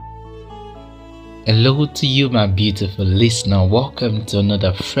Hello to you, my beautiful listener. Welcome to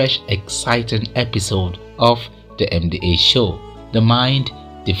another fresh, exciting episode of the MDA Show, the Mind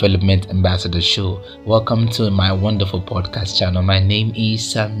Development Ambassador Show. Welcome to my wonderful podcast channel. My name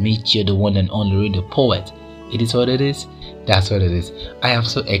is Sam Michio, the one and only radio poet. It is what it is. That's what it is. I am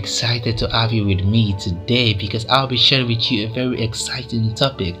so excited to have you with me today because I'll be sharing with you a very exciting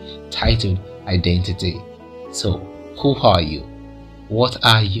topic titled Identity. So, who are you? What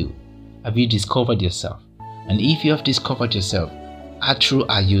are you? Have you discovered yourself? And if you have discovered yourself, how true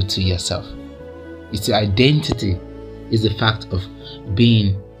are you to yourself? It's the identity is the fact of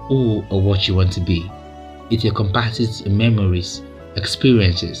being who or what you want to be. It encompasses your memories,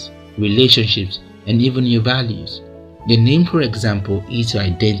 experiences, relationships, and even your values. The name, for example, is your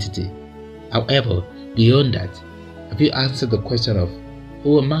identity. However, beyond that, have you answered the question of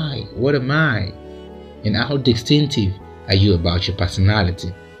who am I? What am I? And how distinctive are you about your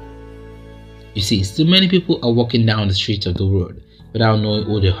personality? You see, so many people are walking down the streets of the world without knowing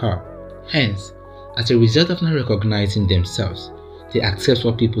who they are. Hence, as a result of not recognizing themselves, they accept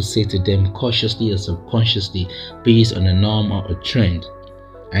what people say to them cautiously or subconsciously based on a norm or a trend.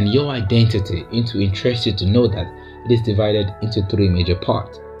 And your identity interests you to know that it is divided into three major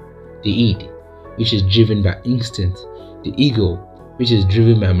parts. The id, which is driven by instinct. The ego, which is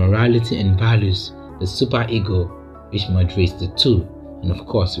driven by morality and values. The superego, which moderates the two. And of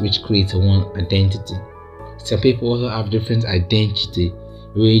course, which creates one identity. Some people also have different identity,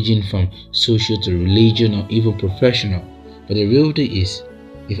 ranging from social to religion or even professional. But the real thing is,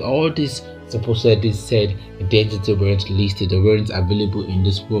 if all this supposedly said identity weren't listed or weren't available in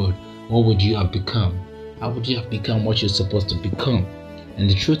this world, what would you have become? How would you have become what you're supposed to become? And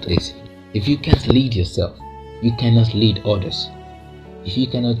the truth is, if you can't lead yourself, you cannot lead others. If you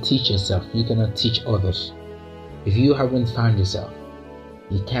cannot teach yourself, you cannot teach others. If you haven't found yourself,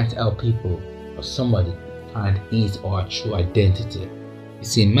 you can't help people or somebody find his or her true identity. You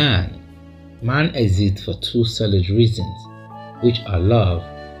see, man exists for two solid reasons, which are love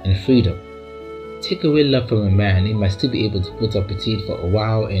and freedom. Take away love from a man, he might still be able to put up with it for a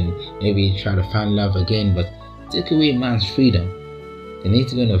while and maybe try to find love again, but take away a man's freedom, then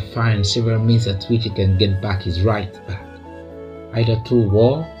he's going to find several means at which he can get back his right back. Either through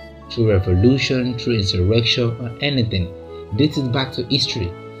war, through revolution, through insurrection, or anything. This is back to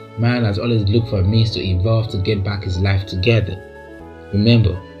history. Man has always looked for a means to evolve to get back his life together.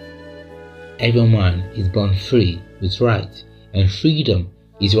 Remember, every man is born free with rights, and freedom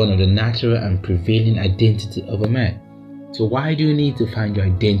is one of the natural and prevailing identity of a man. So why do you need to find your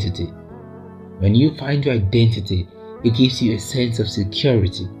identity? When you find your identity, it gives you a sense of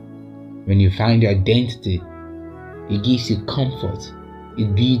security. When you find your identity, it gives you comfort,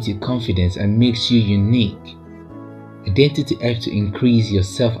 it builds your confidence and makes you unique. Identity helps to increase your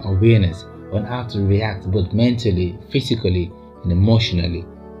self-awareness on how to react both mentally, physically, and emotionally.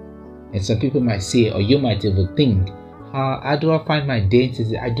 And some people might say, or you might even think, how do I find my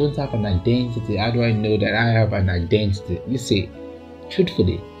identity? I don't have an identity. How do I know that I have an identity? You see,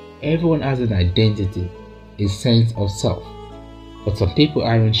 truthfully, everyone has an identity, a sense of self. But some people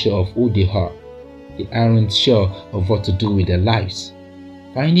aren't sure of who they are. They aren't sure of what to do with their lives.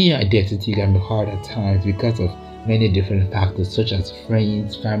 Finding your identity can be hard at times because of many different factors such as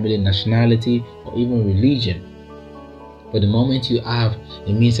friends, family, nationality, or even religion. But the moment you have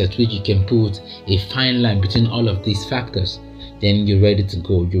a means at which you can put a fine line between all of these factors, then you're ready to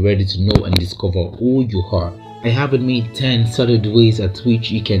go. You're ready to know and discover who you are. I have made 10 solid ways at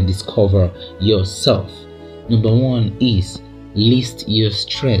which you can discover yourself. Number 1 is list your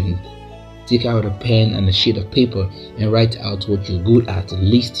strength. Take out a pen and a sheet of paper and write out what you're good at.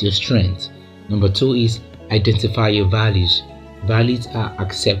 List your strengths. Number 2 is identify your values. Values are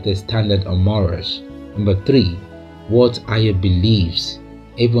accepted standard or morals. Number 3, what are your beliefs?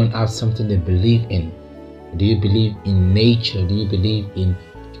 Everyone has something they believe in. Do you believe in nature? Do you believe in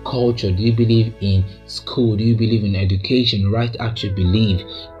culture? Do you believe in school? Do you believe in education? Write out your belief.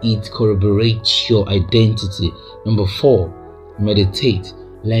 It corroborates your identity. Number 4, meditate.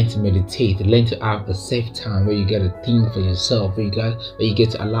 Learn to meditate. Learn to have a safe time where you get to think for yourself, where you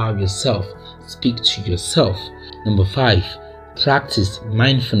get to allow yourself speak to yourself. Number 5, practice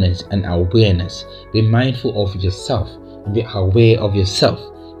mindfulness and awareness. Be mindful of yourself and be aware of yourself.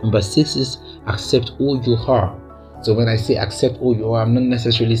 Number 6 is accept who you are. So when I say accept who you are, I'm not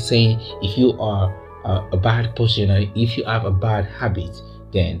necessarily saying if you are a bad person or if you have a bad habit,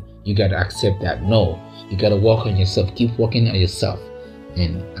 then you gotta accept that. No, you gotta work on yourself. Keep working on yourself.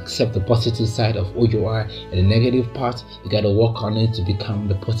 And accept the positive side of who you are, and the negative part, you gotta work on it to become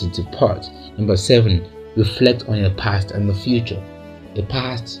the positive part. Number 7, reflect on your past and the future. The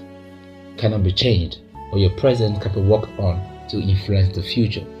past cannot be changed, or your present can be worked on to influence the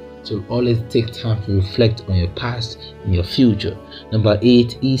future. So always take time to reflect on your past and your future. Number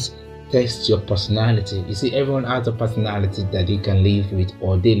 8 is test your personality. You see, everyone has a personality that they can live with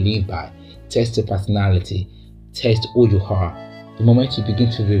or they live by. Test your personality. Test who you are. The moment you begin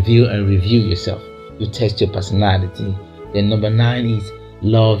to review and review yourself, you test your personality. Then number 9 is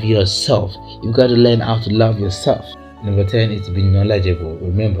love yourself. You've got to learn how to love yourself. Number 10 is to be knowledgeable.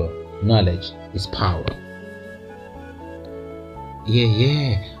 Remember, knowledge is power.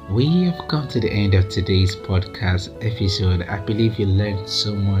 We have come to the end of today's podcast episode. I believe you learned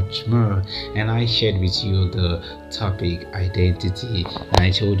so much more, and I shared with you the topic identity. And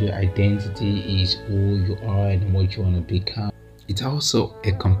I told you identity is who you are and what you want to become. It also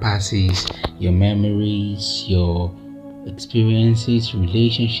encompasses your memories, your experiences,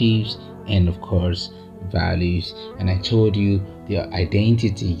 relationships, and of course values. And I told you your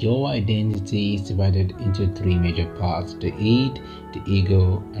identity is divided into 3 major parts: the id, the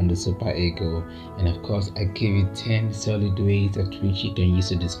ego, and the superego. And of course I gave you 10 solid ways at which you can use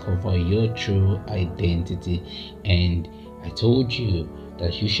to discover your true identity. And I told you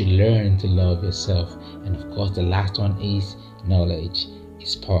that you should learn to love yourself. And of course the last one is knowledge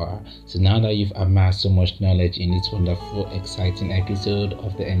is power. So now that you've amassed so much knowledge in this wonderful, exciting episode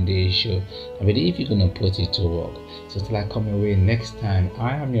of the MDA show, I believe you're gonna put it to work. So till I come away next time,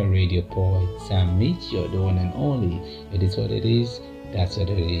 I am your radio poet, Sam Meteor, the one and only. It is what it is. That's what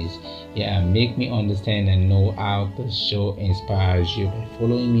it is. Make me understand and know how the show inspires you by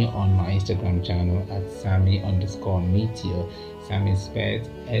following me on my Instagram channel at Sammy_Meteor. Sammy spelled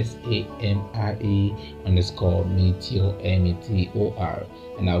SAMRE_Meteor, METOR,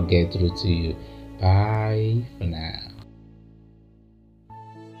 and I'll get through to you. Bye for now.